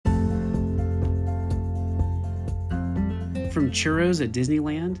From churros at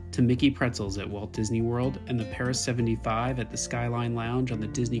Disneyland to Mickey pretzels at Walt Disney World and the Paris 75 at the Skyline Lounge on the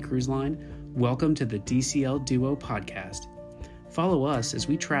Disney Cruise Line, welcome to the DCL Duo podcast. Follow us as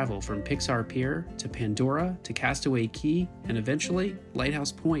we travel from Pixar Pier to Pandora to Castaway Cay and eventually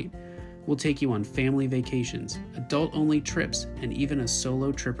Lighthouse Point. We'll take you on family vacations, adult-only trips, and even a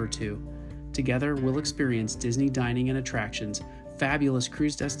solo trip or two. Together, we'll experience Disney dining and attractions, fabulous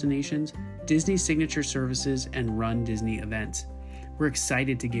cruise destinations, Disney signature services, and run Disney events. We're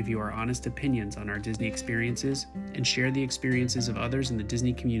excited to give you our honest opinions on our Disney experiences and share the experiences of others in the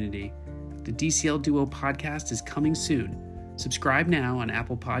Disney community. The DCL Duo podcast is coming soon. Subscribe now on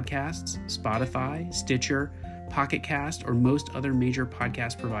Apple Podcasts, Spotify, Stitcher, Pocket Cast, or most other major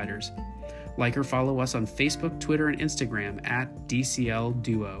podcast providers. Like or follow us on Facebook, Twitter, and Instagram at DCL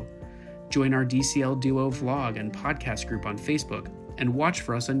Duo. Join our DCL Duo vlog and podcast group on Facebook, and watch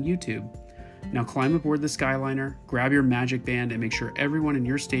for us on YouTube. Now climb aboard the Skyliner, grab your magic band, and make sure everyone in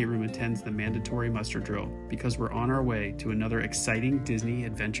your stateroom attends the mandatory muster drill, because we're on our way to another exciting Disney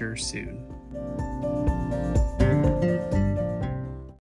adventure soon.